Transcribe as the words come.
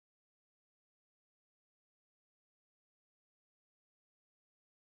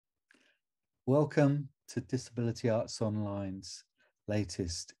Welcome to Disability Arts Online's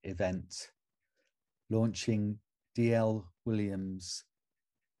latest event, launching D.L. Williams'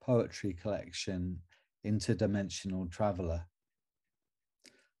 poetry collection, Interdimensional Traveller.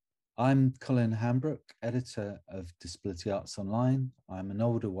 I'm Colin Hambrook, editor of Disability Arts Online. I'm an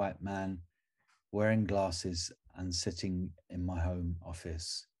older white man wearing glasses and sitting in my home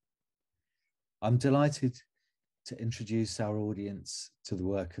office. I'm delighted to introduce our audience to the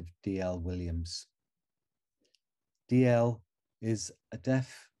work of D.L. Williams. D.L. is a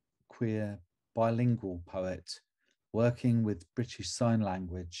deaf, queer, bilingual poet working with British Sign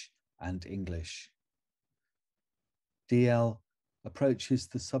Language and English. D.L. approaches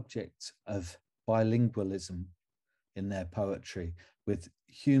the subject of bilingualism in their poetry with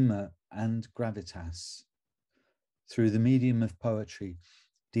humour and gravitas. Through the medium of poetry,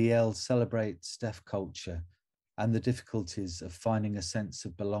 D.L. celebrates deaf culture and the difficulties of finding a sense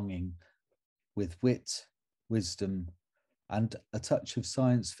of belonging with wit, wisdom, and a touch of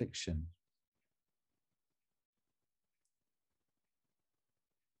science fiction.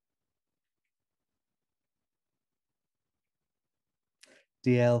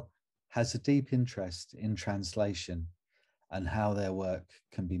 D.L. has a deep interest in translation and how their work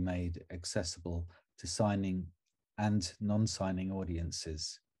can be made accessible to signing and non-signing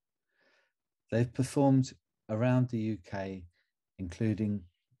audiences. They've performed around the UK, including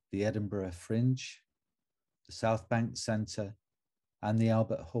the Edinburgh Fringe, the South Bank Centre, and the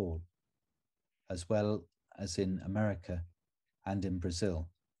Albert Hall, as well as in America and in Brazil.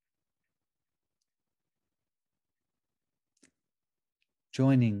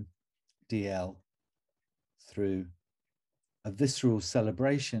 Joining D.L. through a visceral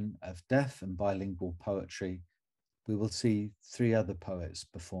celebration of deaf and bilingual poetry, we will see three other poets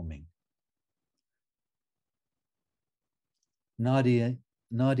performing. Nadia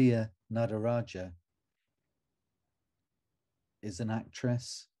Nadaraja is an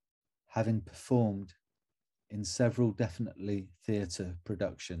actress, having performed in several definitely theatre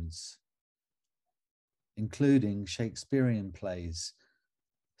productions, including Shakespearean plays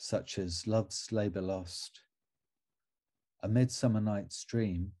such as Love's Labour Lost, A Midsummer Night's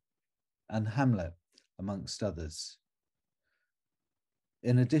Dream, and Hamlet, amongst others.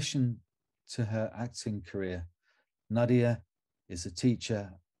 In addition to her acting career, Nadia is a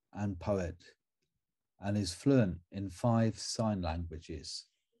teacher and poet and is fluent in 5 sign languages.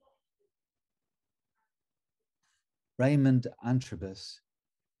 Raymond Antrobus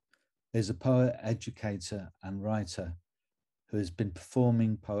is a poet, educator, and writer who has been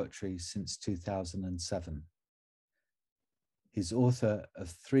performing poetry since 2007. He's author of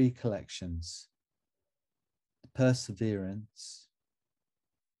 3 collections: Perseverance,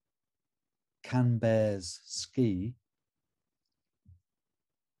 Can Bears Ski,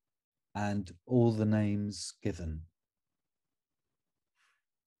 and All the Names Given.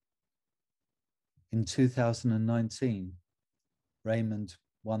 In 2019, Raymond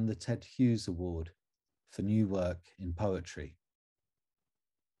won the Ted Hughes Award for new work in poetry.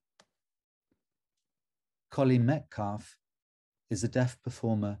 Colleen Metcalf is a deaf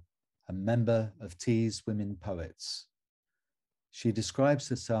performer and member of Tees Women Poets. She describes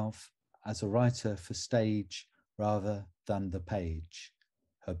herself as a writer for stage rather than the page.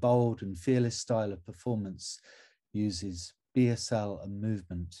 Her bold and fearless style of performance uses BSL and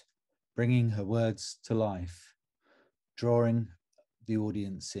movement, bringing her words to life, drawing the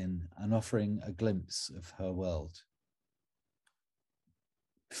audience in and offering a glimpse of her world.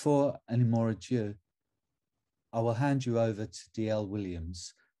 Before any more ado, I will hand you over to D.L.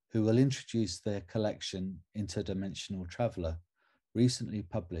 Williams, who will introduce their collection, Interdimensional Traveller, recently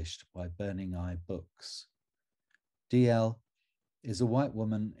published by Burning Eye Books. D.L. is a white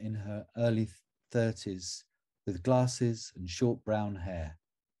woman in her early 30s with glasses and short brown hair.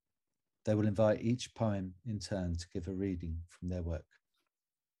 They will invite each poem in turn to give a reading from their work.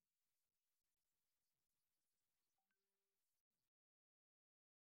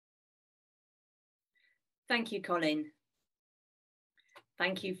 Thank you, Colin.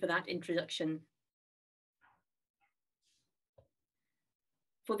 Thank you for that introduction.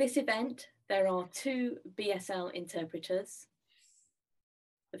 For this event, there are 2 BSL interpreters.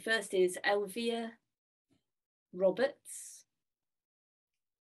 The first is Elvia Roberts.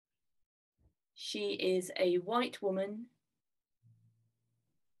 She is a white woman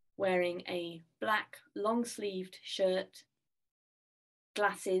wearing a black long-sleeved shirt,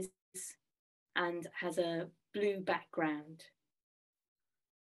 glasses, and has a blue background.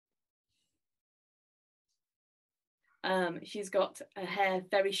 She's got her hair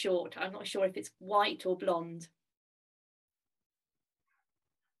very short. I'm not sure if it's white or blonde.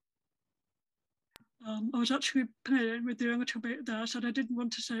 I was actually playing with the little bit there. I said I didn't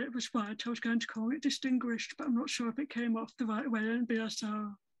want to say it was right. I was going to call it distinguished, but I'm not sure if it came off the right way in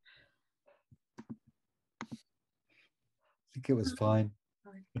BSL. I think it was fine.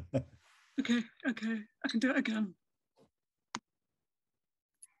 Okay, I can do it again.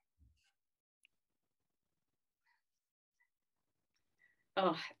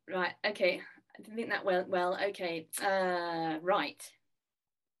 Oh, right, okay. I didn't think that well, okay. Right.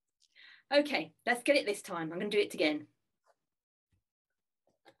 Okay, let's get it this time. I'm going to do it again.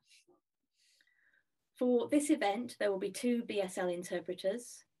 For this event, there will be 2 BSL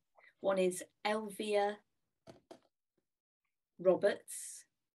interpreters. One is Elvia Roberts.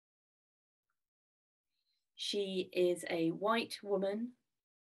 She is a white woman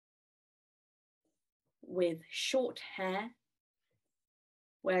with short hair,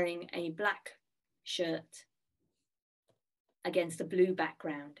 wearing a black shirt against a blue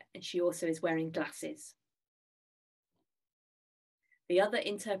background, and she also is wearing glasses. The other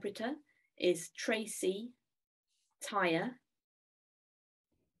interpreter is Tracy Tyre.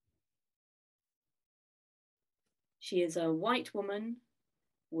 She is a white woman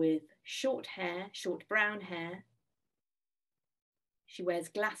with short hair, short brown hair. She wears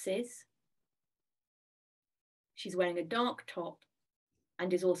glasses. She's wearing a dark top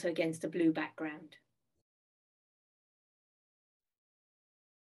and is also against a blue background.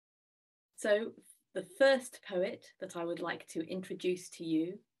 So the first poet that I would like to introduce to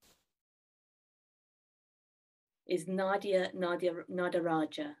you is Nadia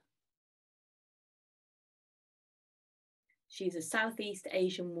Nadaraja. She's a Southeast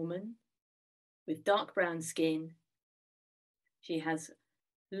Asian woman with dark brown skin. She has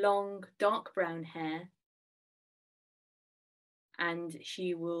long dark brown hair, and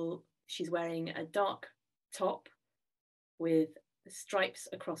she's wearing a dark top with stripes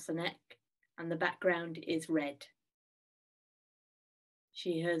across the neck, and the background is red.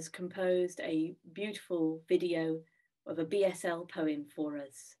 She has composed a beautiful video of a BSL poem for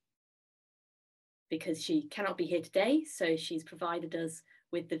us. Because she cannot be here today, so she's provided us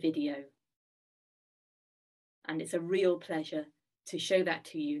with the video. And it's a real pleasure to show that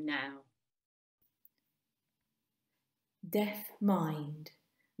to you now. Deaf Mind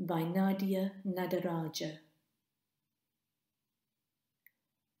by Nadia Nadaraja.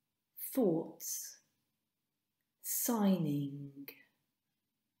 Thoughts. Signing.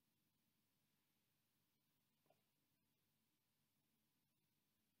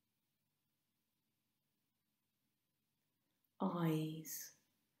 Eyes.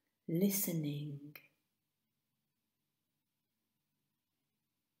 Listening.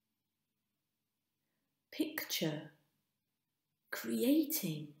 Picture.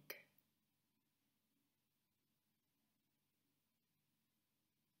 Creating.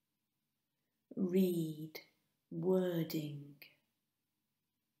 Read. Wording.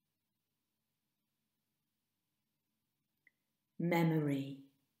 Memory.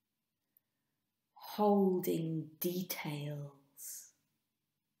 Holding details.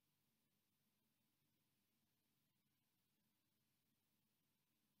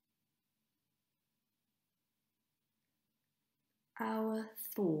 Our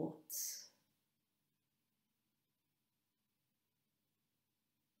thoughts.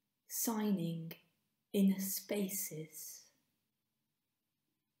 Signing inner spaces.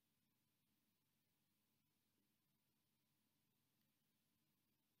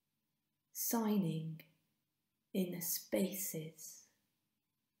 Signing inner spaces.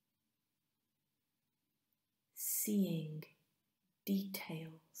 Seeing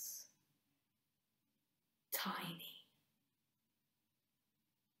details. Tiny.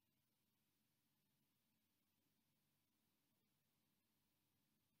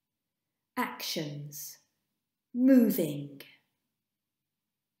 Actions. Moving.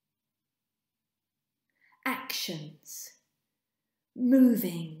 Actions.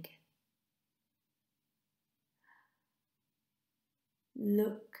 Moving.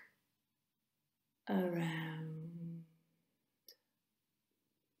 Look around.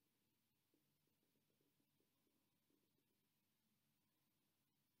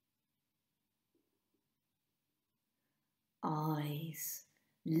 Eyes.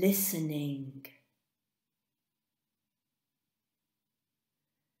 Listening.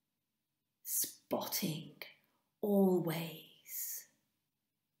 Spotting. Always.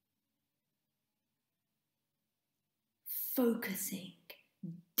 Focusing.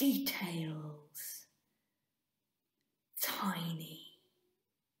 Details. Tiny.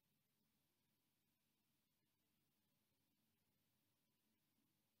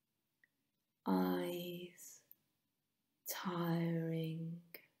 Eyes. Tiring.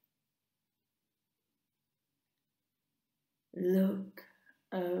 Look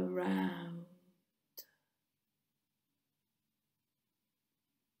around.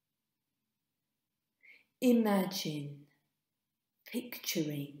 Imagine,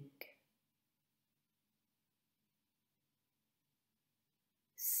 picturing.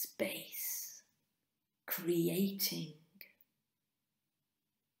 Space, creating.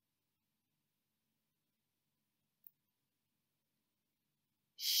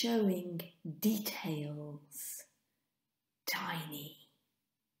 Showing details, tiny.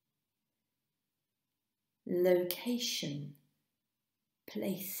 Location,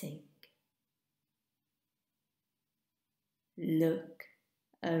 placing. Look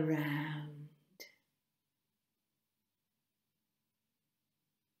around.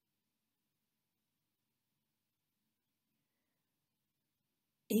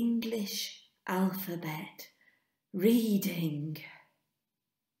 English alphabet, reading.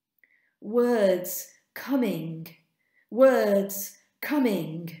 Words coming, words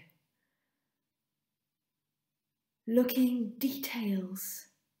coming. Looking details,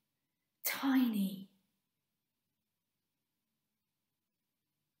 tiny.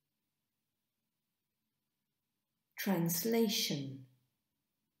 Translation,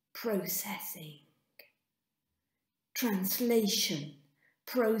 processing. Translation,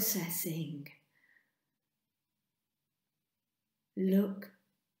 processing. Look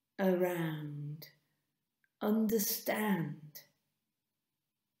around, understand,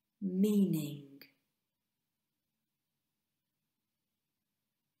 meaning.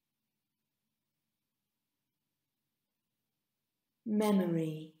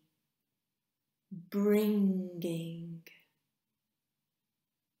 Memory, bringing.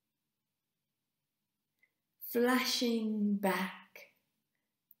 Flashing back,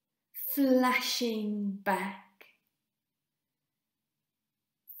 flashing back.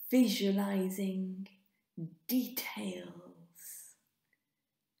 Visualizing details,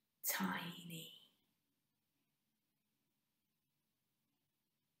 tiny.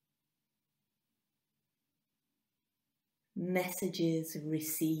 Messages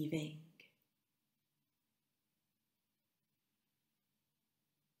receiving.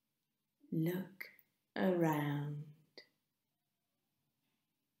 Look around.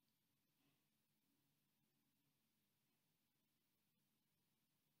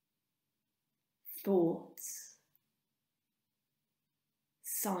 Thoughts,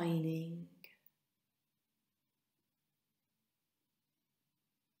 signing.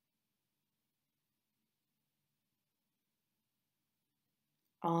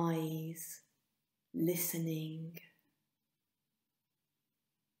 Eyes, listening.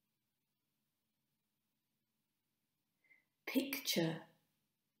 Picture,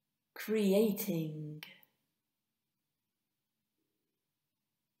 creating.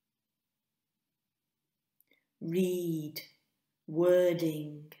 Read,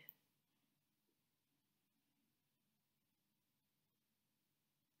 wording.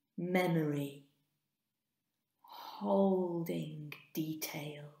 Memory, holding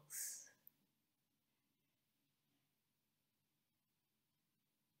details.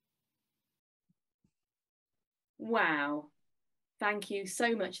 Wow. Thank you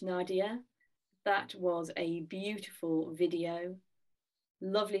so much, Nadia. That was a beautiful video.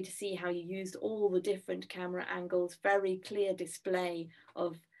 Lovely to see how you used all the different camera angles, very clear display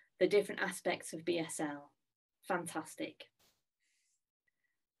of the different aspects of BSL. Fantastic.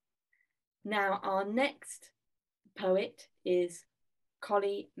 Now, our next poet is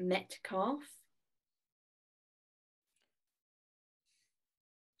Collie Metcalf.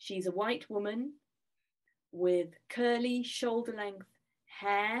 She's a white woman with curly shoulder-length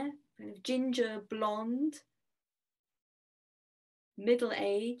hair, kind of ginger blonde,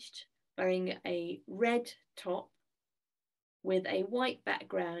 middle-aged, wearing a red top with a white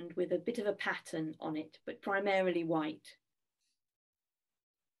background with a bit of a pattern on it, but primarily white.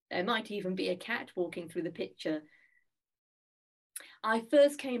 There might even be a cat walking through the picture. I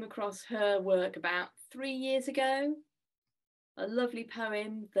first came across her work about 3 years ago, a lovely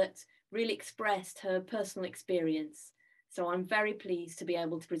poem that really expressed her personal experience. So I'm very pleased to be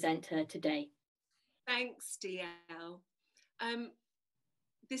able to present her today. Thanks, DL.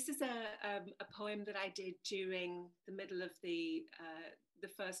 This is a poem that I did during the middle of the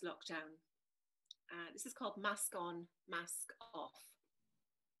first lockdown. This is called Mask On, Mask Off.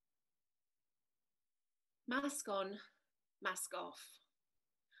 Mask on, mask off.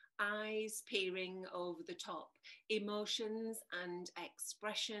 Eyes peering over the top, emotions and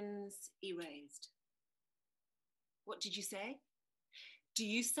expressions erased. What did you say? Do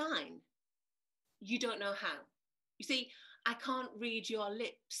you sign? You don't know how. You see, I can't read your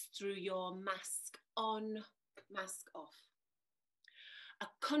lips through your mask on, mask off. a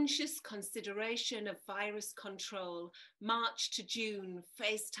conscious consideration of virus control, March to June,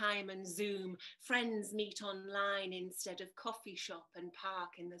 FaceTime and Zoom, friends meet online instead of coffee shop and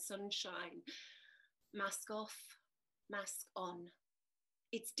park in the sunshine. Mask off, mask on.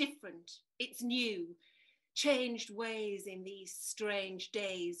 It's different, it's new, changed ways in these strange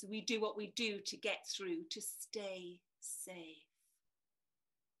days. We do what we do to get through, to stay safe.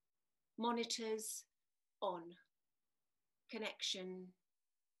 Monitors on, connection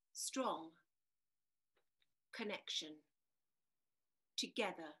strong, connection,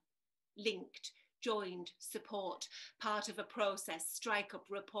 together, linked, joined, support, part of a process, strike up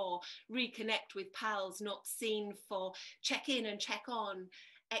rapport, reconnect with pals not seen for, check in and check on,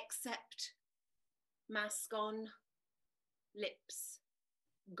 accept, mask on, lips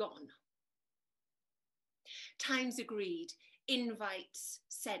gone. Times agreed, invites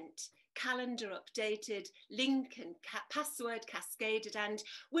sent, calendar updated, link and password cascaded, and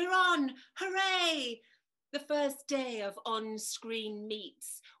we're on, hooray! The first day of on-screen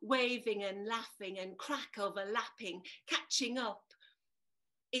meets, waving and laughing and crack overlapping, catching up.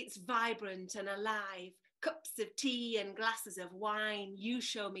 It's vibrant and alive, cups of tea and glasses of wine. You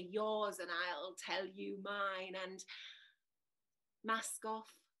show me yours and I'll tell you mine. And mask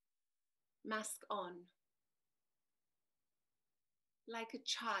off, mask on. Like a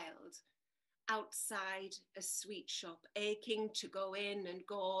child outside a sweet shop, aching to go in and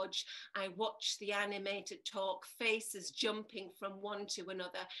gorge. I watch the animated talk, faces jumping from one to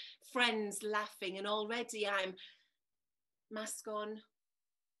another, friends laughing, and already I'm mask on,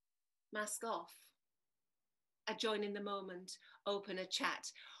 mask off. I join in the moment, open a chat.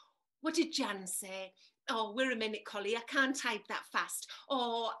 What did Jan say? Oh, we're a minute, Collie, I can't type that fast.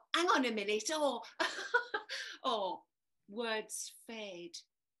 Or hang on a minute, or, or words fade.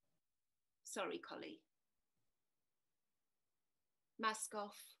 Sorry, Collie. Mask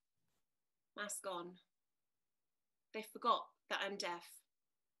off, mask on. They forgot that I'm deaf.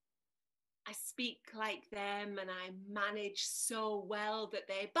 I speak like them and I manage so well that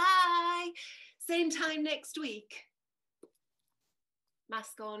they, bye, same time next week.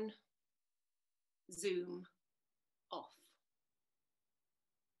 Mask on, Zoom off.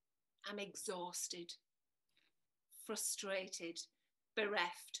 I'm exhausted, frustrated,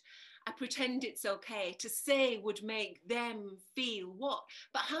 bereft. I pretend it's okay. To say would make them feel what?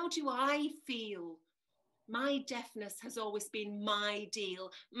 But how do I feel? My deafness has always been my deal,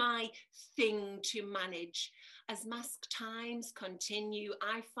 my thing to manage. As mask times continue,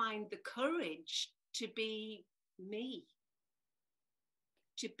 I find the courage to be me,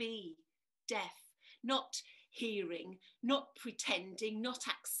 to be deaf, not hearing, not pretending, not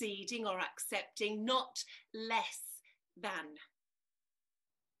acceding or accepting, not less than.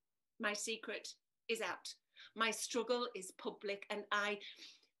 My secret is out. My struggle is public, and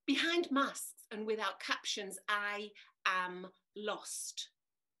behind masks and without captions, I am lost.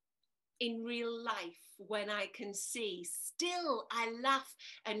 In real life, when I can see, still I laugh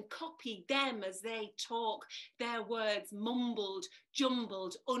and copy them as they talk, their words mumbled,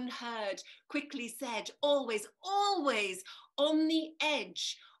 jumbled, unheard, quickly said, always, always on the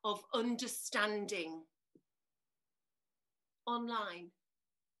edge of understanding. Online,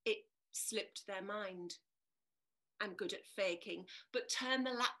 it slipped their mind. I'm good at faking, but turn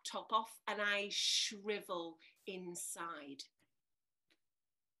the laptop off and I shrivel inside.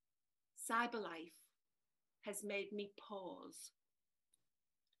 Cyber life has made me pause.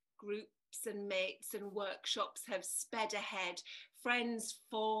 Groups and mates and workshops have sped ahead. Friends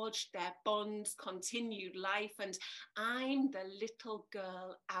forged their bonds, continued life, and I'm the little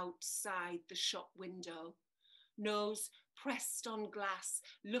girl outside the shop window. Nose pressed on glass,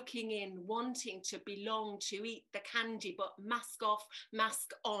 looking in, wanting to belong, to eat the candy, but mask off,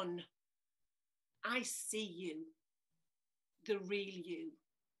 mask on. I see you, the real you.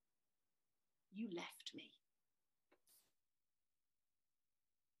 You left me.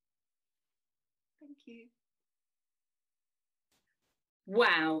 Thank you.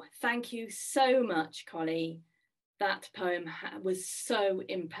 Wow, thank you so much, Collie. That poem was so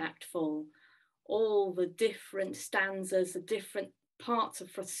impactful. All the different stanzas, the different parts of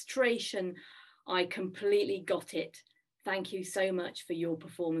frustration, I completely got it. Thank you so much for your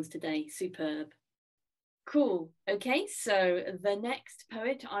performance today. Superb. Cool. Okay, so the next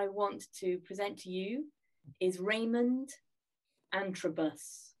poet I want to present to you is Raymond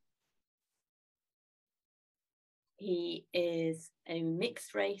Antrobus. He is a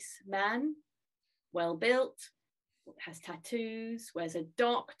mixed race man, well built, has tattoos, wears a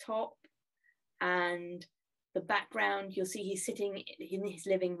dark top, and the background, you'll see he's sitting in his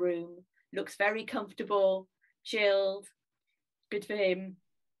living room, looks very comfortable, chilled. good for him.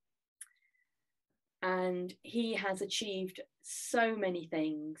 And he has achieved so many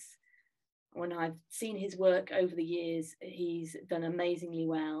things. When I've seen his work over the years, he's done amazingly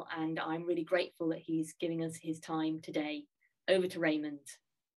well, and I'm really grateful that he's giving us his time today. Over to Raymond.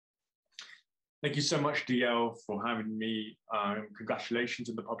 Thank you so much, DL, for having me. Congratulations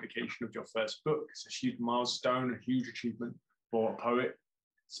on the publication of your first book. It's a huge milestone, a huge achievement for a poet,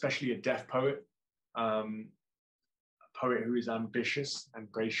 especially a deaf poet, a poet who is ambitious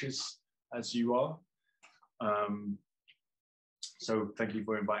and gracious as you are. So thank you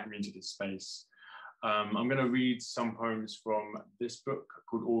for inviting me into this space. I'm going to read some poems from this book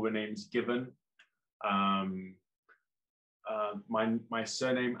called All the Names Given. My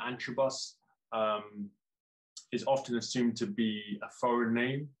surname, Antrobus, is often assumed to be a foreign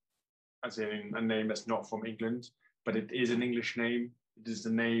name, as in a name that's not from England, but it is an English name. It is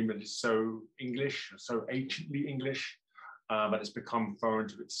a name that is so English, so anciently English, that it's become foreign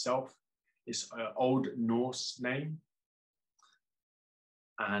to itself. It's an Old Norse name,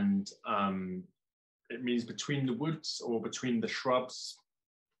 and it means between the woods or between the shrubs.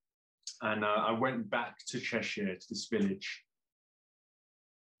 And I went back to Cheshire, to this village,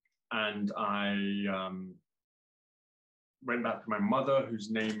 and I went back to my mother,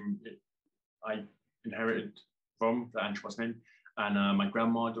 whose name I inherited from, the Antrobus name, and my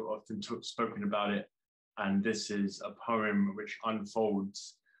grandmother often spoken about it. And this is a poem which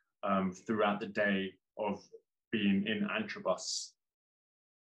unfolds throughout the day of being in Antrobus.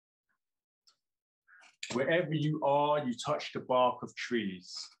 Wherever you are, you touch the bark of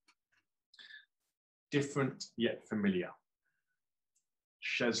trees. Different yet familiar.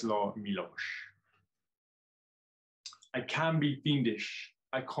 Czesław Miłosz. I can be fiendish,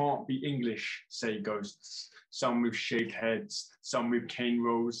 I can't be English, say ghosts, some with shaved heads, some with cane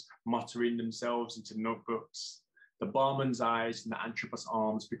rows, muttering themselves into notebooks. The barman's eyes and the Antrobus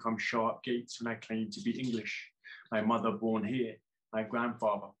arms become sharp gates when I claim to be English. My mother born here, my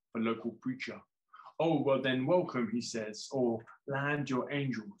grandfather, a local preacher. Oh, well then welcome, he says, or land your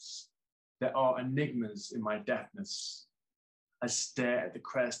angels. There are enigmas in my deafness. I stare at the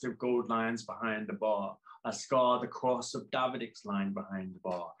crest of gold lions behind the bar. I scar the cross of Davidic's line behind the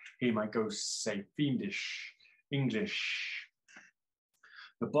bar. Hear my ghosts say fiendish, English.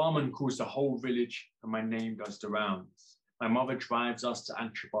 The barman calls the whole village and my name does the rounds. My mother drives us to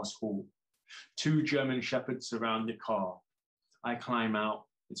Antrobus Hall. 2 German shepherds surround the car. I climb out,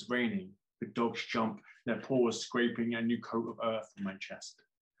 it's raining. The dogs jump, their paws scraping a new coat of earth on my chest.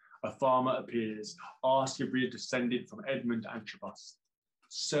 A farmer appears, asks if we are descended from Edmund Antrobus.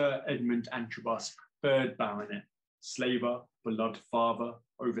 Sir Edmund Antrobus, 3rd Baronet, slaver, beloved father,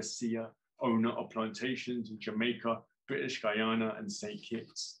 overseer, owner of plantations in Jamaica, British Guyana, and St.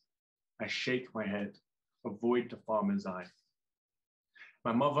 Kitts. I shake my head, avoid the farmer's eye.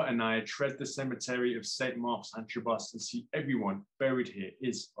 My mother and I tread the cemetery of St. Mark's Antrobus and see everyone buried here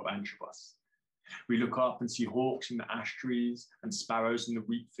is of Antrobus. We look up and see hawks in the ash trees and sparrows in the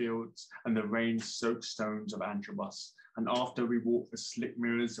wheat fields and the rain-soaked stones of Antrobus. And after we walk the slick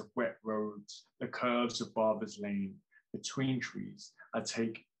mirrors of wet roads, the curves of Barber's Lane, between trees, I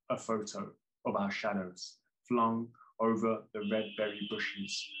take a photo of our shadows flung over the red berry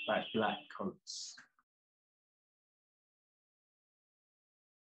bushes like black coats.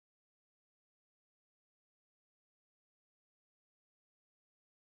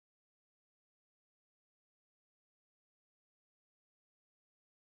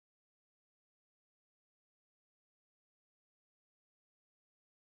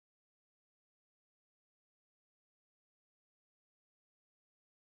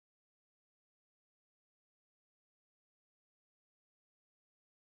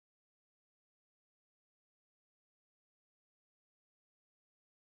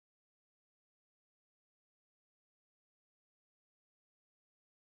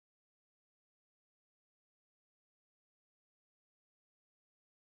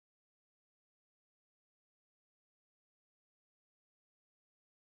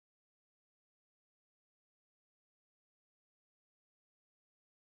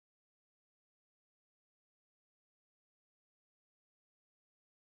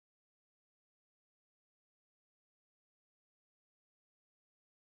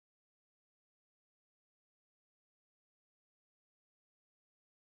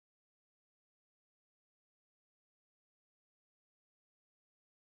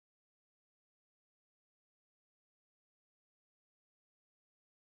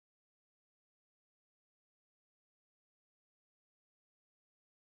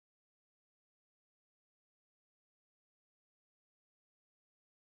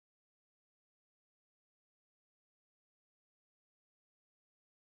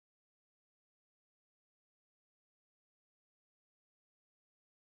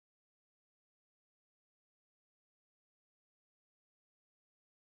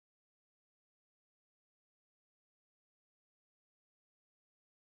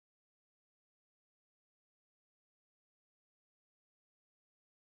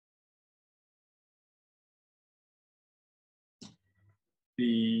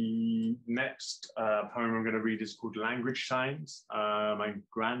 The next poem I'm going to read is called Language Signs. My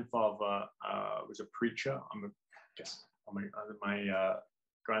grandfather was a preacher. I'm my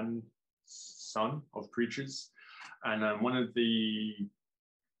grandson of preachers. And one of the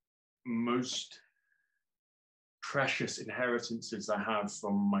most precious inheritances I have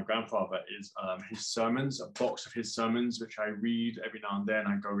from my grandfather is his sermons, a box of his sermons, which I read every now and then.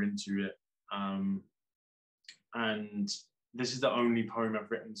 I go into it. And this is the only poem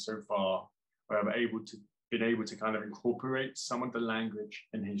I've written so far where I've been able to kind of incorporate some of the language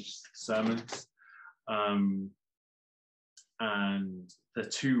in his sermons. And the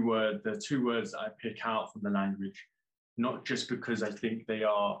two words I pick out from the language, not just because I think they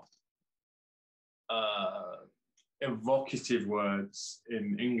are evocative words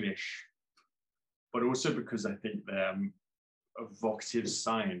in English, but also because I think they're evocative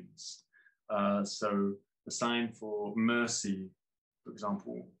signs. So the sign for mercy, for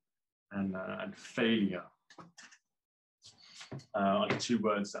example, and failure are the two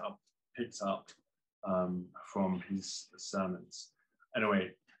words that I've picked up from his sermons.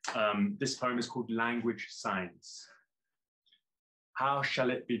 Anyway, this poem is called Language Signs. How shall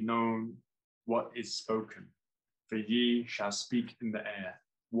it be known what is spoken? For ye shall speak in the air.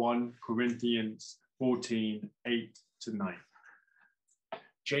 1 Corinthians 14, 8-9.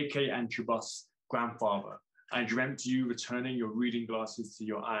 J.K. Antrobus, grandfather, I dreamt you returning your reading glasses to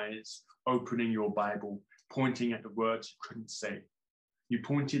your eyes, opening your Bible, pointing at the words you couldn't say. You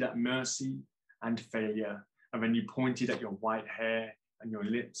pointed at mercy and failure, and then you pointed at your white hair and your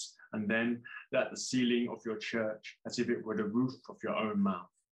lips, and then at the ceiling of your church, as if it were the roof of your own mouth.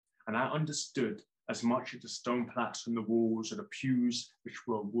 And I understood as much as the stone plaques from the walls or the pews which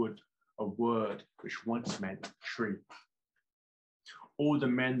were wood, a word which once meant tree. All the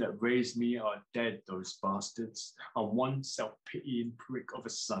men that raised me are dead, those bastards, and one self-pitying prick of a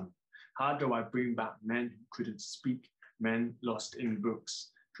son. How do I bring back men who couldn't speak, men lost in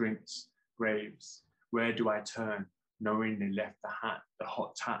books, drinks, graves? Where do I turn, knowing they left the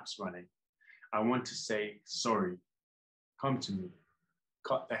hot taps running? I want to say sorry. Come to me.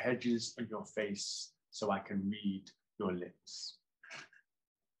 Cut the hedges on your face so I can read your lips.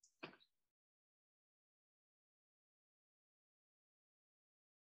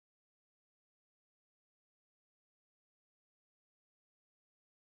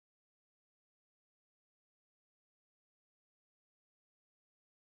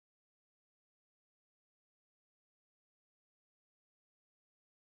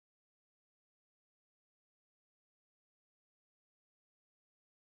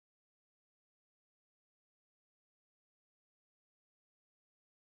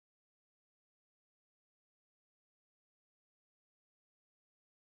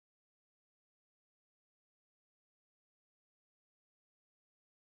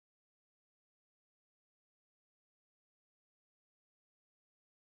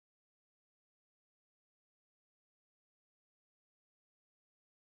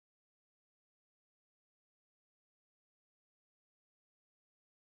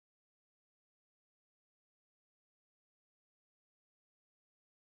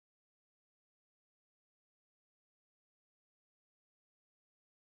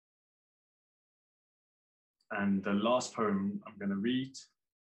 And the last poem I'm going to read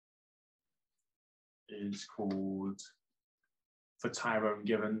is called For Tyrone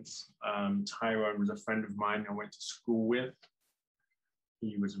Givens. Tyrone was a friend of mine I went to school with.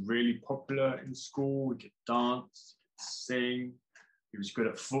 He was really popular in school. He could dance, he could sing. He was good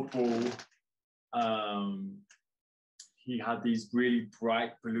at football. He had these really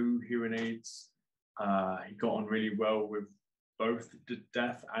bright blue hearing aids. He got on really well with both the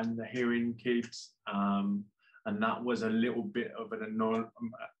deaf and the hearing kids. And that was a little bit of an anomaly.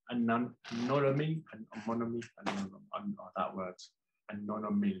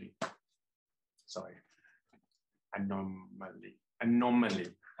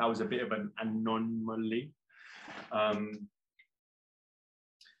 That was a bit of an anomaly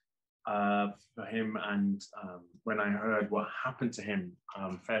for him. And when I heard what happened to him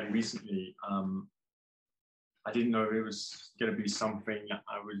fairly recently, I didn't know it was going to be something that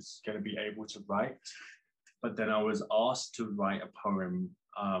I was going to be able to write. But then I was asked to write a poem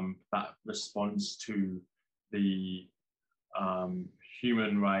that responds to the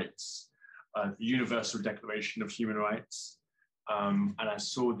human rights, the Universal Declaration of Human Rights. And I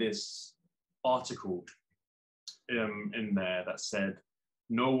saw this article in there that said,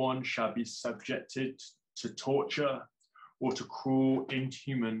 no one shall be subjected to torture or to cruel,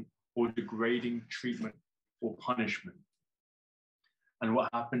 inhuman, or degrading treatment or punishment. And what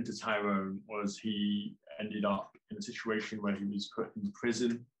happened to Tyrone was he ended up in a situation where he was put in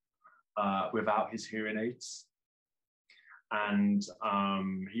prison without his hearing aids. And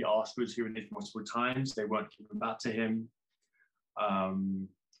he asked for his hearing aids multiple times. They weren't given back to him.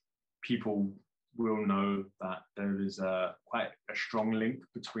 People will know that there is quite a strong link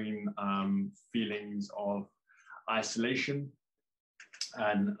between feelings of isolation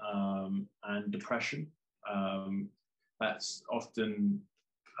and depression. That's often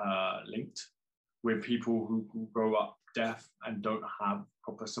linked with people who grow up deaf and don't have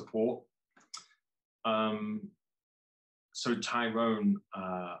proper support. So Tyrone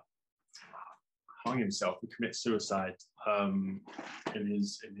hung himself, he committed suicide in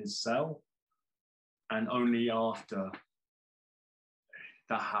his cell. And only after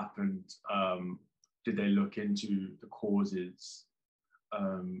that happened did they look into the causes.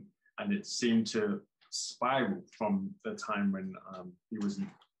 And it seemed to spiral from the time when he wasn't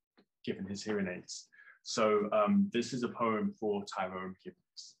given his hearing aids. So this is a poem for Tyrone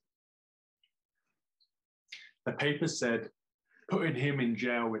Gibbons. The paper said, putting him in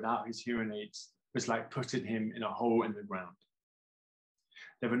jail without his hearing aids was like putting him in a hole in the ground.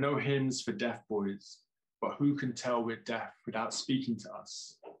 There were no hymns for deaf boys, but who can tell we're deaf without speaking to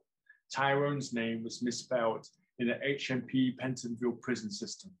us? Tyrone's name was misspelled in the HMP Pentonville prison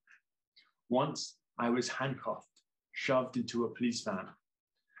system. Once I was handcuffed, shoved into a police van.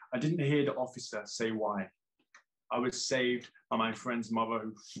 I didn't hear the officer say why. I was saved by my friend's mother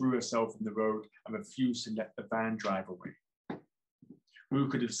who threw herself in the road and refused to let the van drive away. Who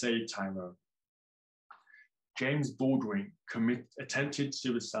could have saved Tyrone? James Baldwin attempted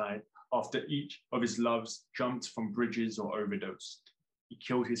suicide after each of his loves jumped from bridges or overdosed. He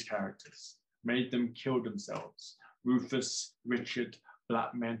killed his characters, made them kill themselves. Rufus, Richard,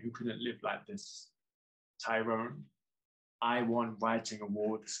 black men who couldn't live like this. Tyrone, I won writing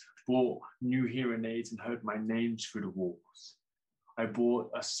awards, bought new hearing aids and heard my name through the walls. I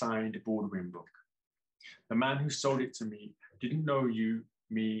bought a signed Baldwin book. The man who sold it to me didn't know you,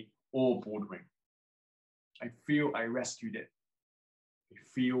 me, or Baldwin. I feel I rescued it. I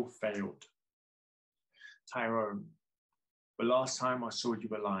feel failed. Tyrone, the last time I saw you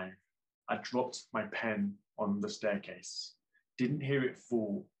alive, I dropped my pen on the staircase. Didn't hear it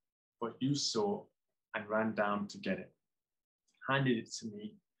fall, but you saw and ran down to get it. Handed it to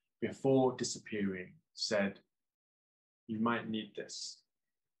me before disappearing, said, you might need this.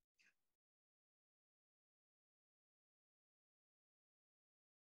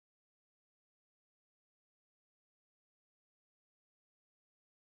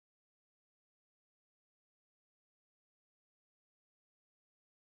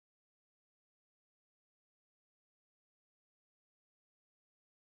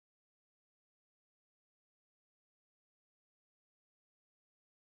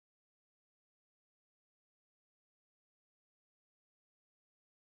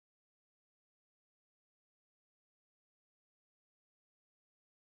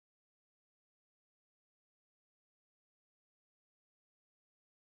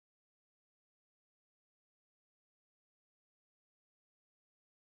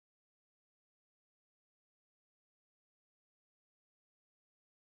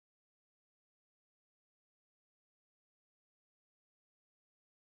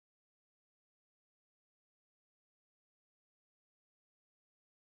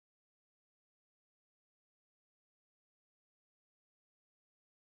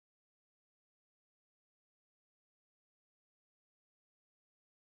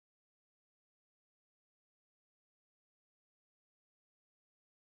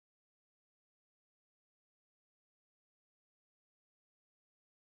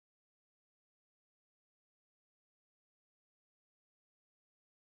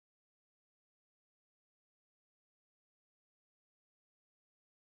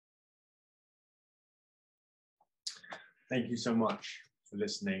 Thank you so much for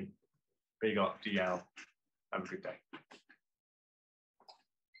listening. Big up DL. Have a good day.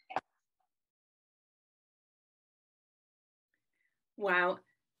 Wow,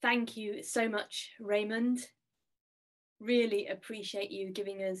 thank you so much, Raymond. Really appreciate you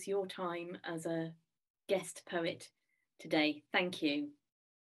giving us your time as a guest poet today. Thank you.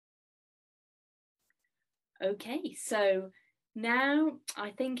 Okay, so now I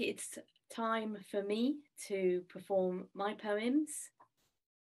think it's time for me to perform my poems.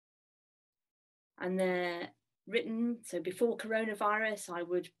 And they're written, so before coronavirus, I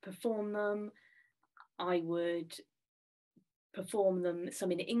would perform them. I would perform them,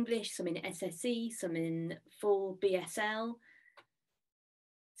 some in English, some in SSE, some in full BSL.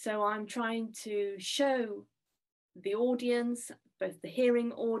 So I'm trying to show the audience, both the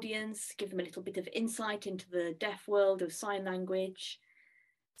hearing audience, give them a little bit of insight into the deaf world of sign language.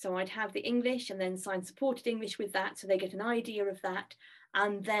 So I'd have the English and then sign supported English with that, so they get an idea of that,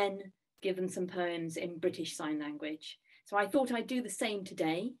 and then give them some poems in British Sign Language. So I thought I'd do the same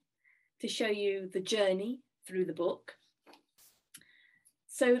today to show you the journey through the book.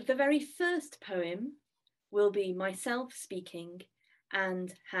 So the very first poem will be myself speaking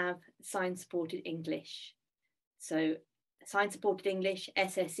and have sign supported English. So sign supported English,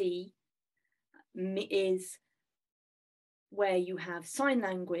 SSE, is where you have sign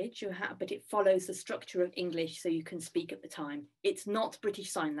language, but it follows the structure of English so you can speak at the time. It's not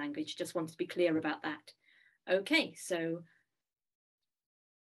British Sign Language, just want to be clear about that. Okay, so,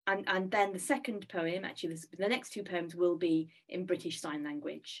 and then the second poem, actually the next two poems will be in British Sign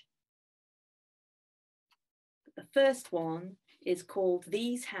Language. The first one is called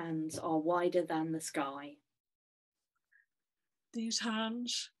These Hands Are Wider Than the Sky. These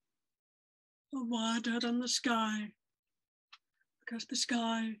hands are wider than the sky, because the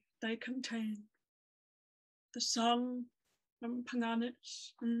sky they contain the sun and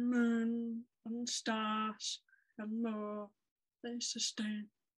planets and moon and stars and more they sustain.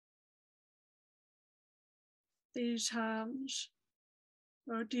 These hands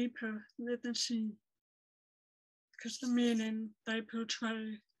are deeper than the sea, because the meaning they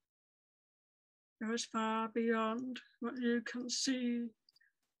portray goes far beyond what you can see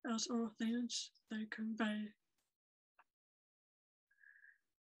as all things they convey.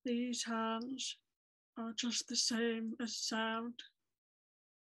 These hands are just the same as sound.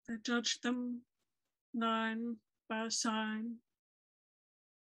 They judge them line by sign,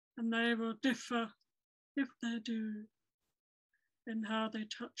 and they will differ, if they do, in how they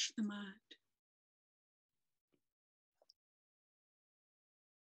touch the mind.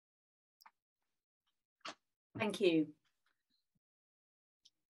 Thank you.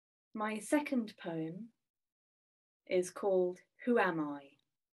 My second poem is called Who Am I?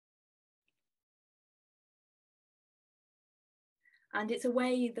 And it's a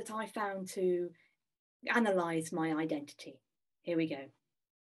way that I found to analyse my identity. Here we go.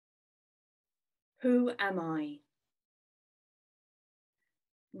 Who am I?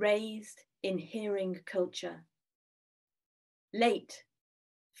 Raised in hearing culture. Late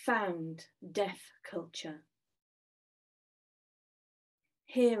found deaf culture.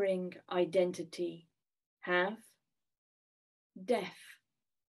 Hearing identity have. Deaf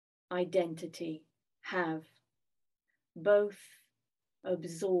identity have. Both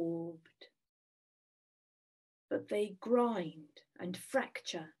absorbed, but they grind and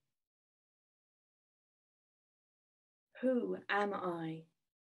fracture. Who am I?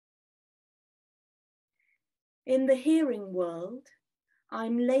 In the hearing world,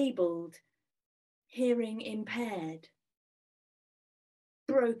 I'm labelled hearing impaired,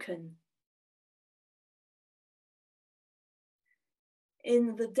 broken.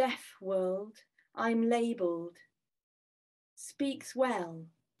 In the deaf world, I'm labelled speaks well,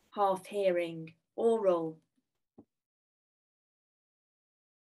 half hearing, oral.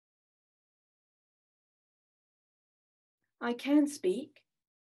 I can speak,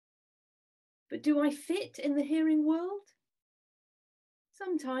 but do I fit in the hearing world?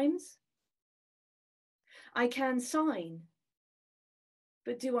 Sometimes. I can sign,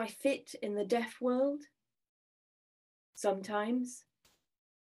 but do I fit in the deaf world? Sometimes.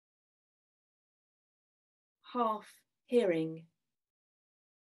 Half hearing,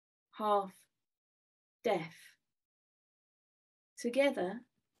 half deaf. Together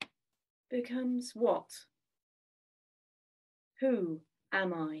becomes what? Who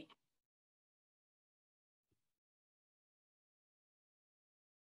am I?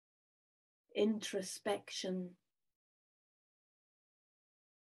 Introspection,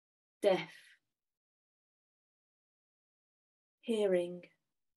 deaf, hearing,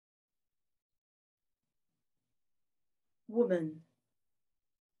 woman,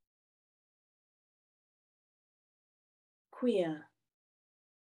 queer,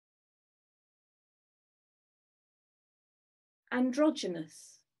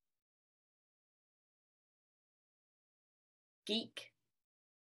 androgynous, geek,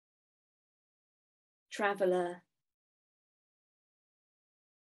 traveller,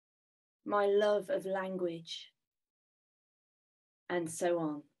 my love of language, and so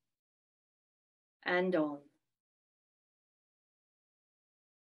on, and on.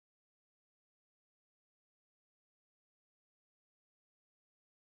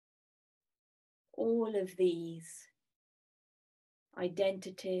 All of these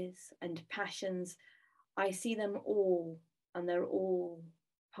identities and passions, I see them all, and they're all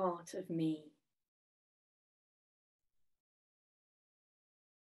part of me.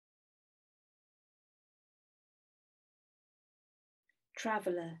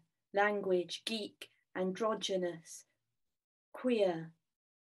 traveller, language, geek, androgynous, queer,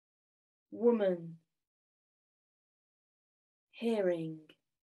 woman, hearing,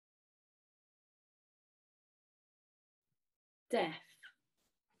 deaf.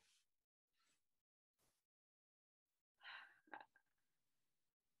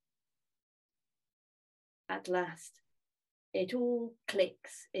 At last, it all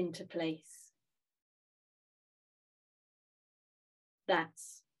clicks into place.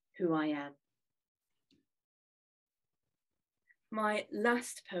 That's who I am. My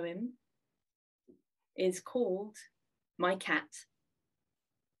last poem is called My Cat.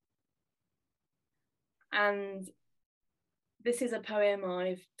 And this is a poem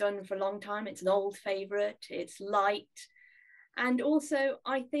I've done for a long time. It's an old favourite, it's light. And also,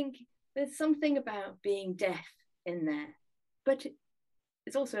 I think there's something about being deaf in there, but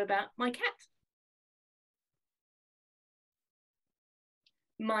it's also about my cat.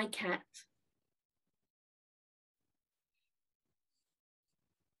 My cat.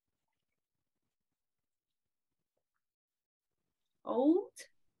 Old.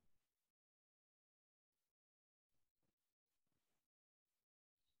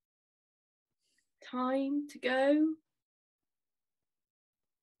 Time to go.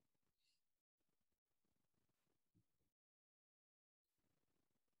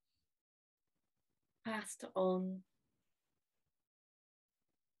 Passed on.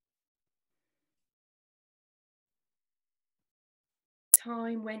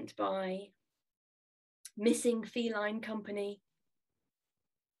 Time went by. Missing feline company.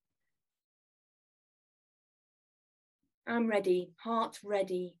 I'm ready, heart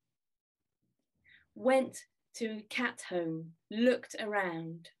ready. Went to cat home, looked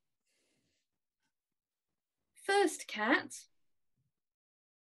around. First cat.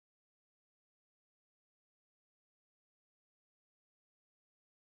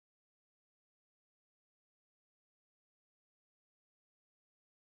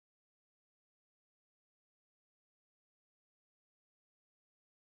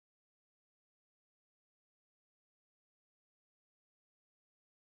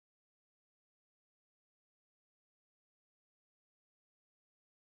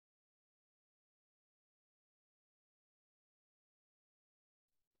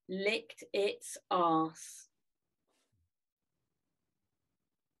 Licked its arse.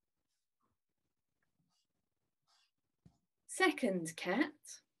 Second cat.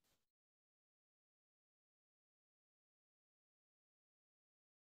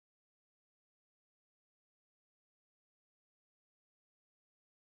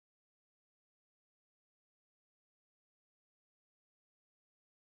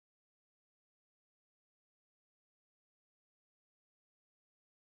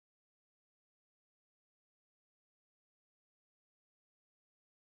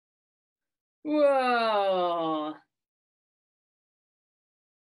 Whoa.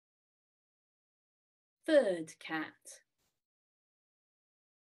 Third cat.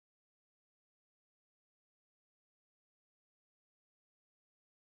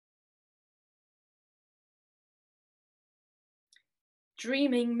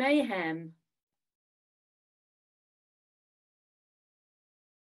 Dreaming mayhem.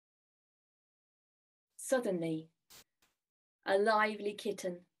 Suddenly, a lively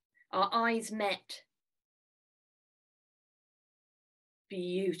kitten. Our eyes met.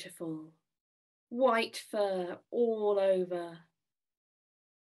 Beautiful. White fur all over.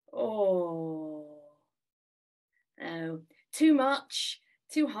 Oh. Oh, too much,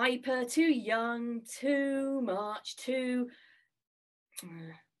 too hyper, too young, too much, too...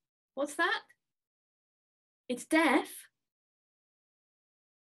 What's that? It's deaf?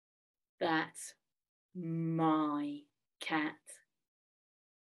 That's my cat.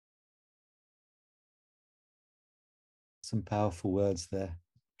 Some powerful words there,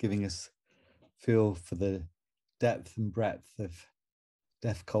 giving us feel for the depth and breadth of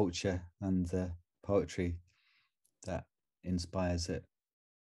deaf culture and the poetry that inspires it.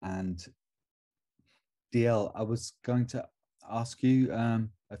 And DL, I was going to ask you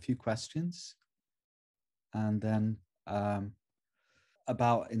a few questions, and then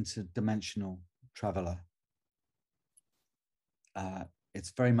about Interdimensional Traveller.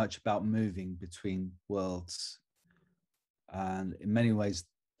 It's very much about moving between worlds, and in many ways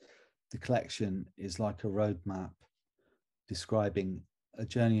the collection is like a roadmap describing a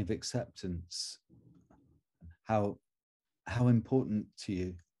journey of acceptance. How important to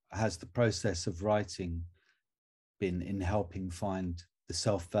you has the process of writing been in helping find the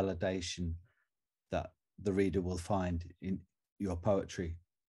self-validation that the reader will find in your poetry?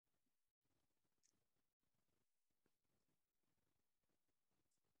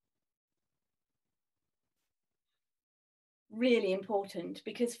 really important,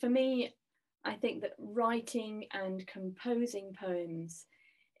 because for me, I think that writing and composing poems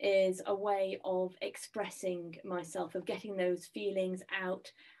is a way of expressing myself, of getting those feelings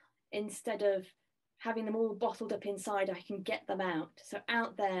out. Instead of having them all bottled up inside, I can get them out. So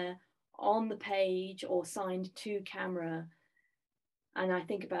out there on the page or signed to camera. And I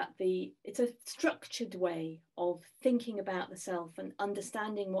think about it's a structured way of thinking about the self and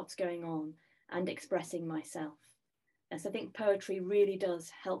understanding what's going on and expressing myself. Yes, I think poetry really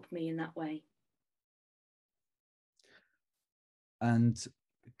does help me in that way. And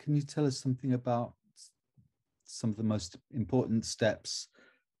can you tell us something about some of the most important steps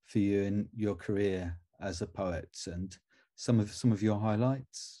for you in your career as a poet, and some of your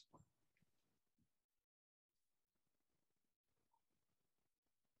highlights?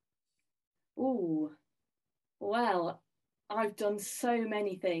 Oh, well, I've done so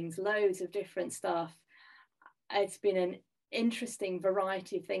many things, loads of different stuff. It's been an interesting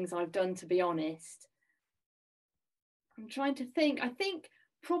variety of things I've done, to be honest. I'm trying to think. I think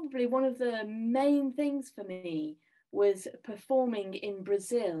probably one of the main things for me was performing in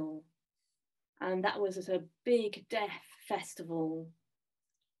Brazil. And that was at a big deaf festival,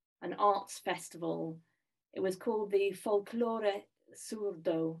 an arts festival. It was called the Folklore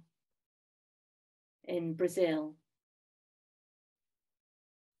Surdo in Brazil.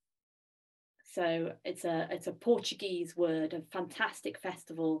 So it's a Portuguese word, a fantastic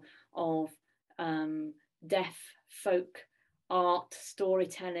festival of deaf folk art,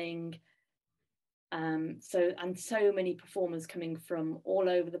 storytelling. So many performers coming from all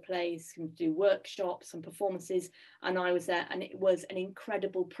over the place and do workshops and performances. And I was there, and it was an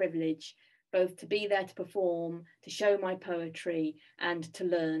incredible privilege both to be there to perform, to show my poetry, and to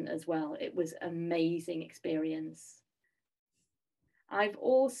learn as well. It was an amazing experience. I've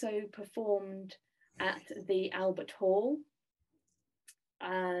also performed at the Albert Hall,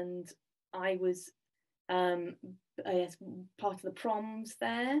 and I was part of the proms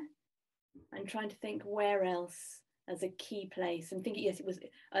there. I'm trying to think where else as a key place. I'm thinking, yes, it was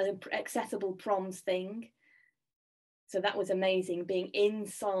an accessible proms thing. So that was amazing, being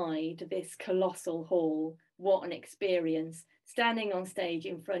inside this colossal hall. What an experience, standing on stage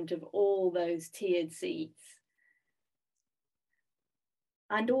in front of all those tiered seats.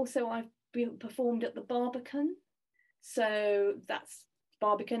 And also I've performed at the Barbican. So that's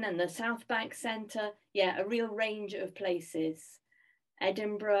Barbican and the South Bank Centre. Yeah, a real range of places.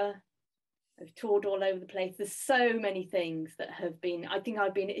 Edinburgh, I've toured all over the place. There's so many things that have been,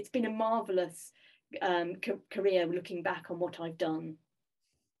 it's been a marvellous career looking back on what I've done.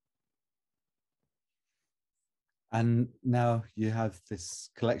 And now you have this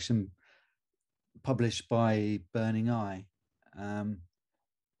collection published by Burning Eye.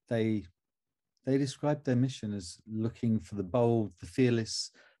 They described their mission as looking for the bold, the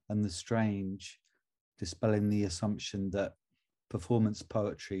fearless, and the strange, dispelling the assumption that performance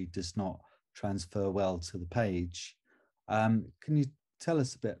poetry does not transfer well to the page. Can you tell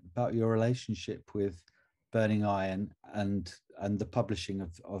us a bit about your relationship with Burning Eye and the publishing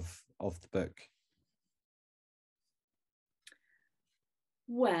of the book?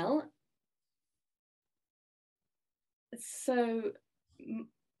 Well, so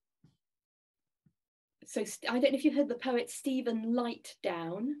I don't know if you've heard the poet Stephen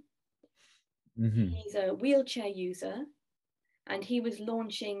Lightdown. Mm-hmm. He's a wheelchair user, and he was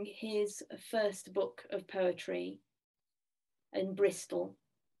launching his first book of poetry in Bristol.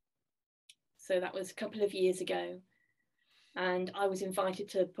 So that was a couple of years ago. And I was invited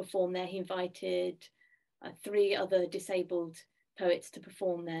to perform there. He invited 3 other disabled poets to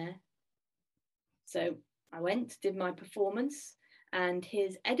perform there. So I went, did my performance, and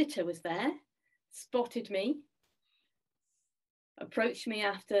his editor was there, spotted me, approached me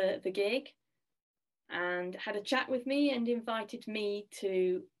after the gig, and had a chat with me and invited me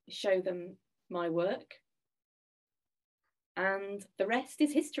to show them my work. And the rest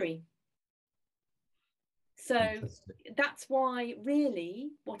is history. So that's why really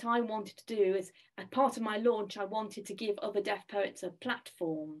what I wanted to do is, as part of my launch, I wanted to give other deaf poets a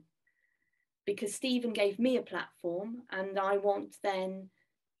platform, because Stephen gave me a platform, and I want then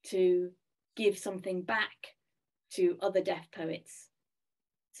to give something back to other deaf poets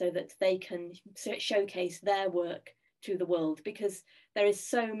so that they can showcase their work to the world, because there is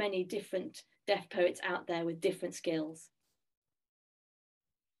so many different deaf poets out there with different skills.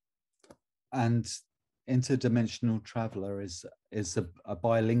 And Interdimensional Traveller is a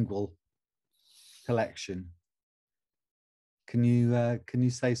bilingual collection. Can you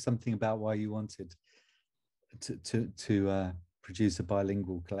say something about why you wanted to produce a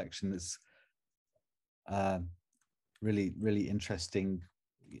bilingual collection that's really interesting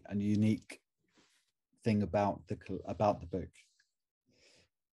and unique thing about the book.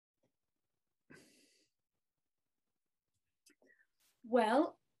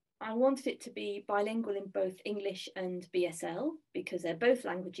 Well, I wanted it to be bilingual in both English and BSL because they're both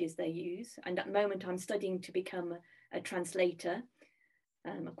languages they use. And at the moment I'm studying to become a translator,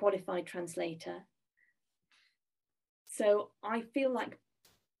 a qualified translator. So I feel like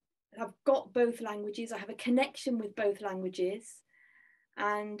I've got both languages. I have a connection with both languages,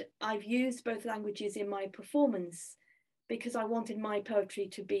 and I've used both languages in my performance because I wanted my poetry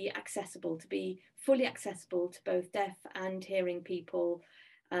to be accessible, to be fully accessible to both deaf and hearing people,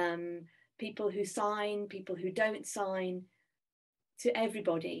 people who sign, people who don't sign, to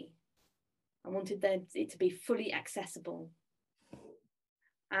everybody. I wanted it to be fully accessible.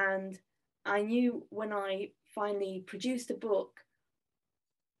 And I knew when I finally produced a book,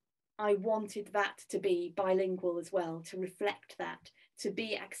 I wanted that to be bilingual as well, to reflect that, to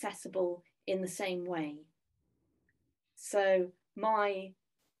be accessible in the same way. So my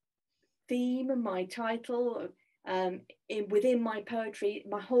theme and my title, within my poetry,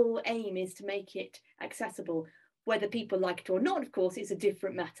 my whole aim is to make it accessible. Whether people like it or not, of course, is a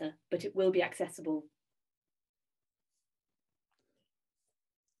different matter, but it will be accessible.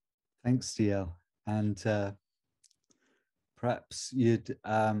 Thanks, DL. And perhaps you'd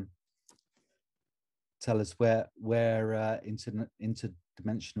tell us where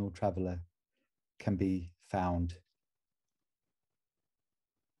Interdimensional Traveller can be found.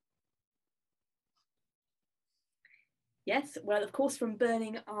 Yes, well, of course, from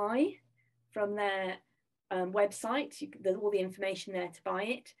Burning Eye, from their website, there's all the information there to buy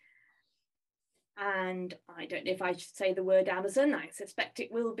it. And I don't know if I should say the word Amazon. I suspect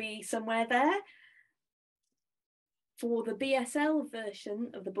it will be somewhere there. For the BSL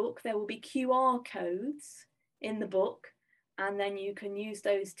version of the book, there will be QR codes in the book, and then you can use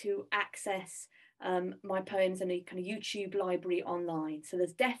those to access my poems in a kind of YouTube library online. So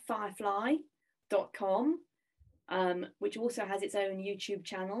there's deaffirefly.com, which also has its own YouTube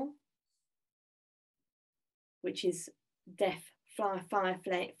channel, which is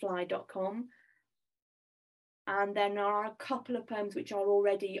deaffirefly.com. And then there are a couple of poems which are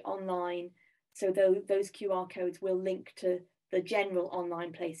already online. So those QR codes will link to the general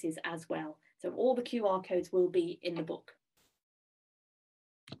online places as well. So all the QR codes will be in the book.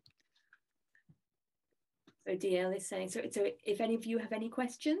 So DL is saying, so if any of you have any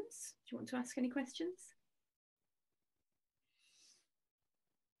questions, do you want to ask any questions?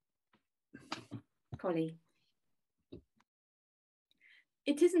 Collie.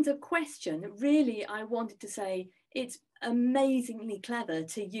 It isn't a question, really. I wanted to say it's amazingly clever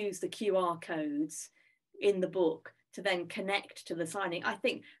to use the QR codes in the book to then connect to the signing. I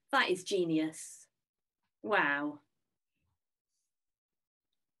think that is genius. Wow.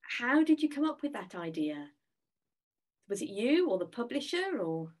 How did you come up with that idea? Was it you or the publisher,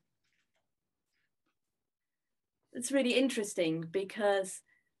 or? It's really interesting because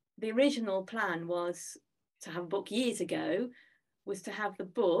the original plan was to have a book years ago, was to have the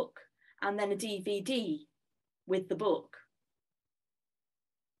book and then a DVD with the book.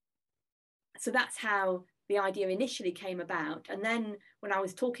 So that's how the idea initially came about. And then when I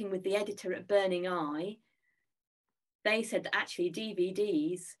was talking with the editor at Burning Eye, they said that actually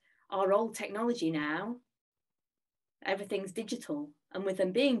DVDs are old technology now. Everything's digital. And with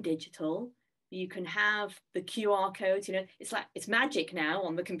them being digital, you can have the QR codes, you know, it's like, it's magic now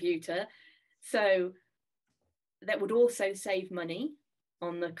on the computer. So that would also save money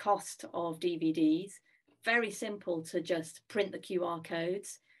on the cost of DVDs. Very simple to just print the QR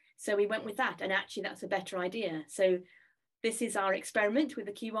codes. So we went with that, and actually that's a better idea. So this is our experiment with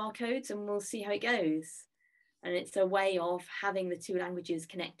the QR codes, and we'll see how it goes. And it's a way of having the two languages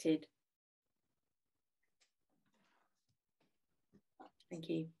connected. Thank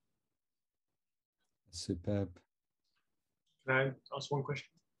you. Superb. Can I ask one question?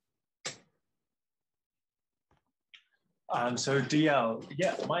 So DL,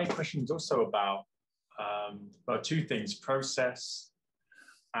 yeah, my question is also about two things: process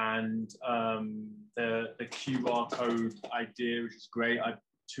and the QR code idea, which is great. I've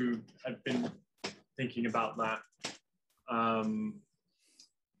been thinking about that.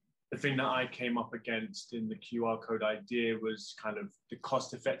 The thing that I came up against in the QR code idea was kind of the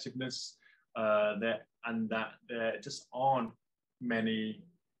cost effectiveness there just aren't many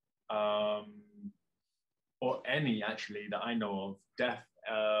or any actually that I know of deaf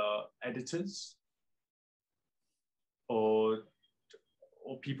editors or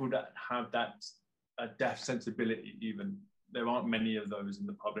people that have that deaf sensibility. Even there aren't many of those in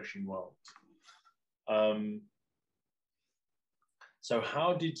the publishing world. So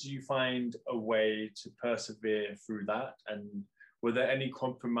how did you find a way to persevere through that? And were there any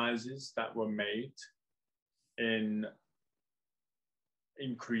compromises that were made in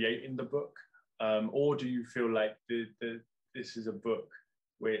creating the book? Or do you feel like this is a book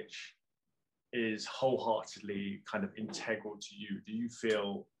which is wholeheartedly kind of integral to you? Do you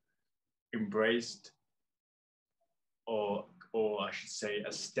feel embraced, or I should say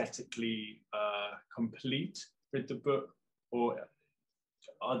aesthetically complete with the book? Or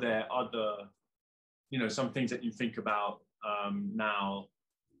are there other, some things that you think about now?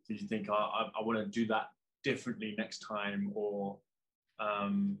 Do you think I want to do that differently next time, or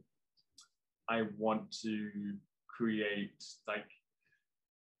I want to create like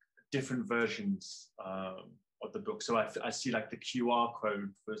different versions of the book? So I see like the QR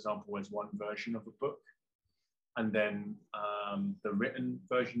code, for example, as one version of a book, and then the written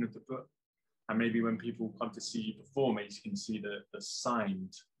version of the book. And maybe when people come to see you perform, you can see the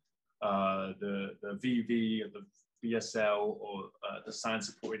signed, the VV or the BSL, or the sign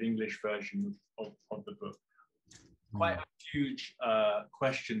supported English version of the book. Quite a huge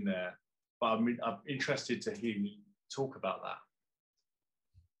question there, but I'm interested to hear you talk about that.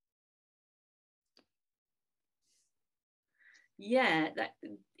 Yeah,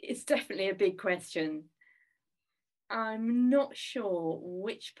 it's definitely a big question. I'm not sure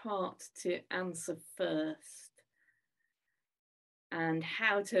which part to answer first and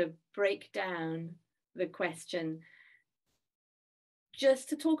how to break down the question. Just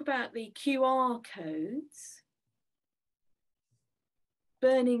to talk about the QR codes,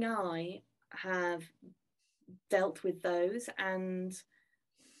 Burning Eye have dealt with those, and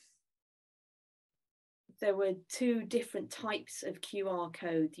there were two different types of QR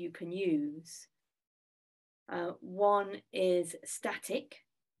code you can use. One is static,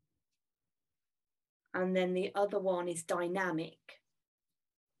 and then the other one is dynamic.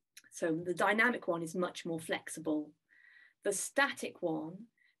 So the dynamic one is much more flexible. The static one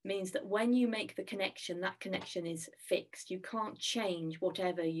means that when you make the connection, that connection is fixed. You can't change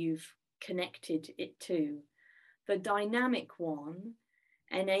whatever you've connected it to. The dynamic one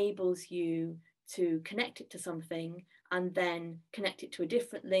enables you to connect it to something and then connect it to a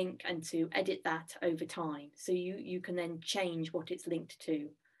different link and to edit that over time. So you can then change what it's linked to.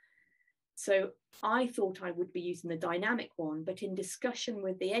 So I thought I would be using the dynamic one, but in discussion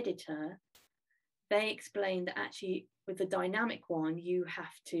with the editor, they explained that actually with the dynamic one, you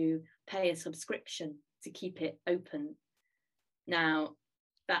have to pay a subscription to keep it open. Now,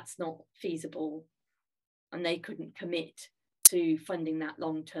 that's not feasible, and they couldn't commit to funding that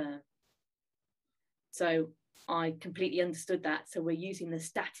long term. So I completely understood that. So we're using the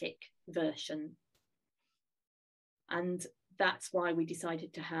static version. And that's why we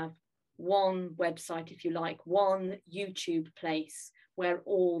decided to have one website, if you like, one YouTube place where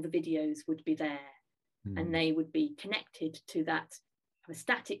all the videos would be there. And they would be connected to that, a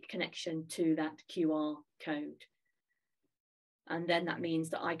static connection to that QR code. And then that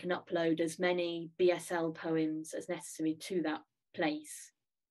means that I can upload as many BSL poems as necessary to that place.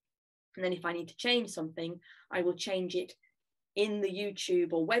 And then if I need to change something, I will change it in the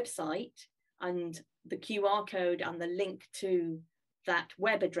YouTube or website, and the QR code and the link to that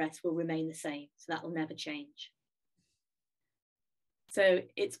web address will remain the same. So that will never change. So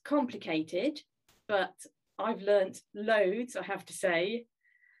it's complicated, but I've learned loads, I have to say,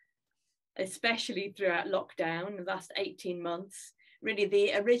 especially throughout lockdown, the last 18 months. Really,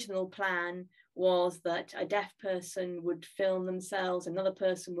 the original plan was that a deaf person would film themselves, another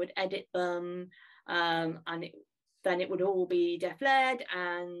person would edit them, and then it would all be deaf-led,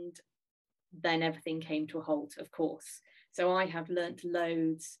 and then everything came to a halt, of course. So I have learnt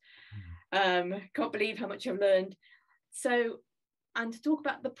loads. Can't believe how much I've learned. So, and to talk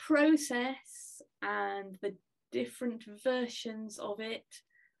about the process and the different versions of it,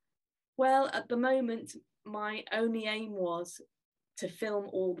 well, at the moment, my only aim was to film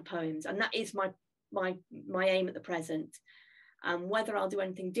all the poems, and that is my aim at the present. Whether I'll do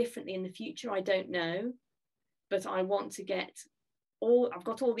anything differently in the future, I don't know, but I want to get I've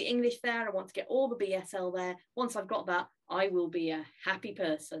got all the English there, I want to get all the BSL there. Once I've got that, I will be a happy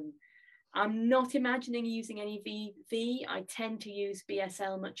person. I'm not imagining using any VV. I tend to use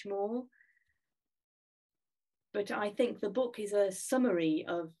BSL much more. But I think the book is a summary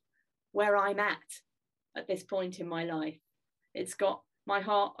of where I'm at this point in my life. It's got my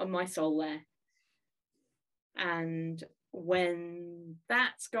heart and my soul there. And when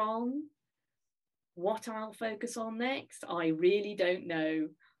that's gone, what I'll focus on next, I really don't know.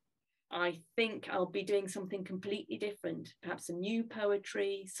 I think I'll be doing something completely different, perhaps a new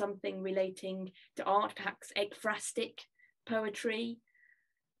poetry, something relating to art, perhaps ekphrastic poetry.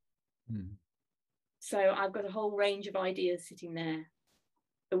 Mm. So I've got a whole range of ideas sitting there.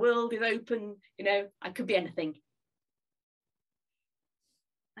 The world is open, you know, I could be anything.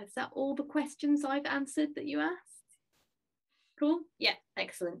 Is that all the questions I've answered that you asked? Cool. Yeah,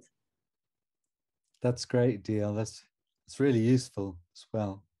 excellent. That's great, DL. That's really useful as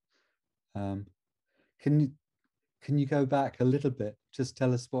well. Can you go back a little bit? Just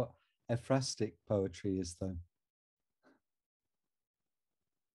tell us what ekphrastic poetry is, though.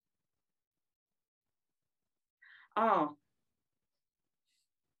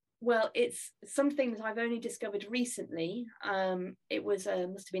 Well, it's something that I've only discovered recently. It was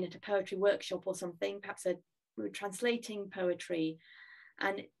must have been at a poetry workshop or something. Perhaps we were translating poetry,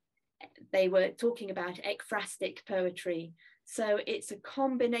 and they were talking about ekphrastic poetry. So it's a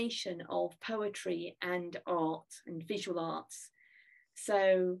combination of poetry and art and visual arts.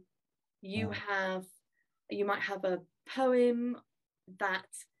 So you might have a poem that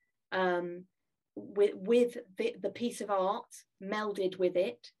with the piece of art melded with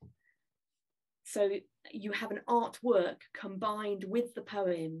it. So you have an artwork combined with the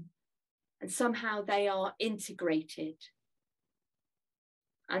poem, and somehow they are integrated.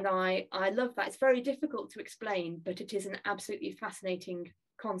 And I love that. It's very difficult to explain, but it is an absolutely fascinating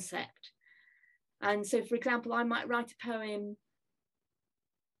concept. And so, for example, I might write a poem,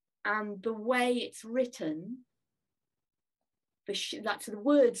 and the way it's written, the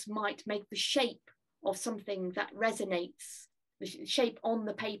words might make the shape of something that resonates, the shape on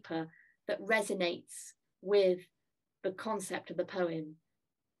the paper that resonates with the concept of the poem.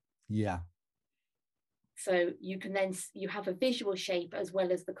 Yeah. So you have a visual shape as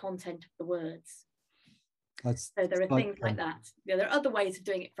well as the content of the words. So there are things like that. Yeah, there are other ways of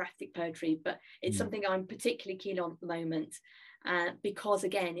doing ekphrastic poetry, but it's something I'm particularly keen on at the moment, because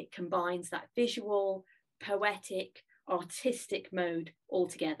again, it combines that visual, poetic, artistic mode all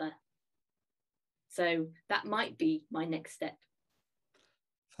together. So that might be my next step.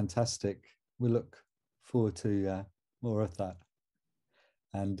 Fantastic. We look forward to more of that.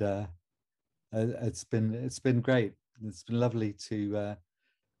 And it's been great. It's been lovely to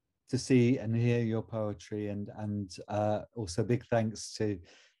see and hear your poetry, and also big thanks to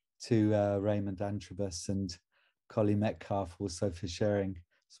Raymond Antrobus and Collie Metcalf also for sharing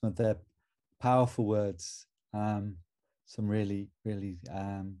some of their powerful words. Some really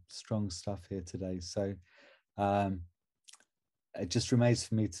strong stuff here today. So it just remains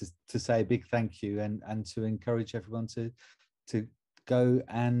for me to say a big thank you, and to encourage everyone to go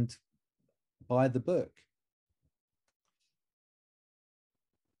and buy the book.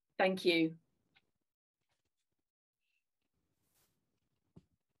 Thank you.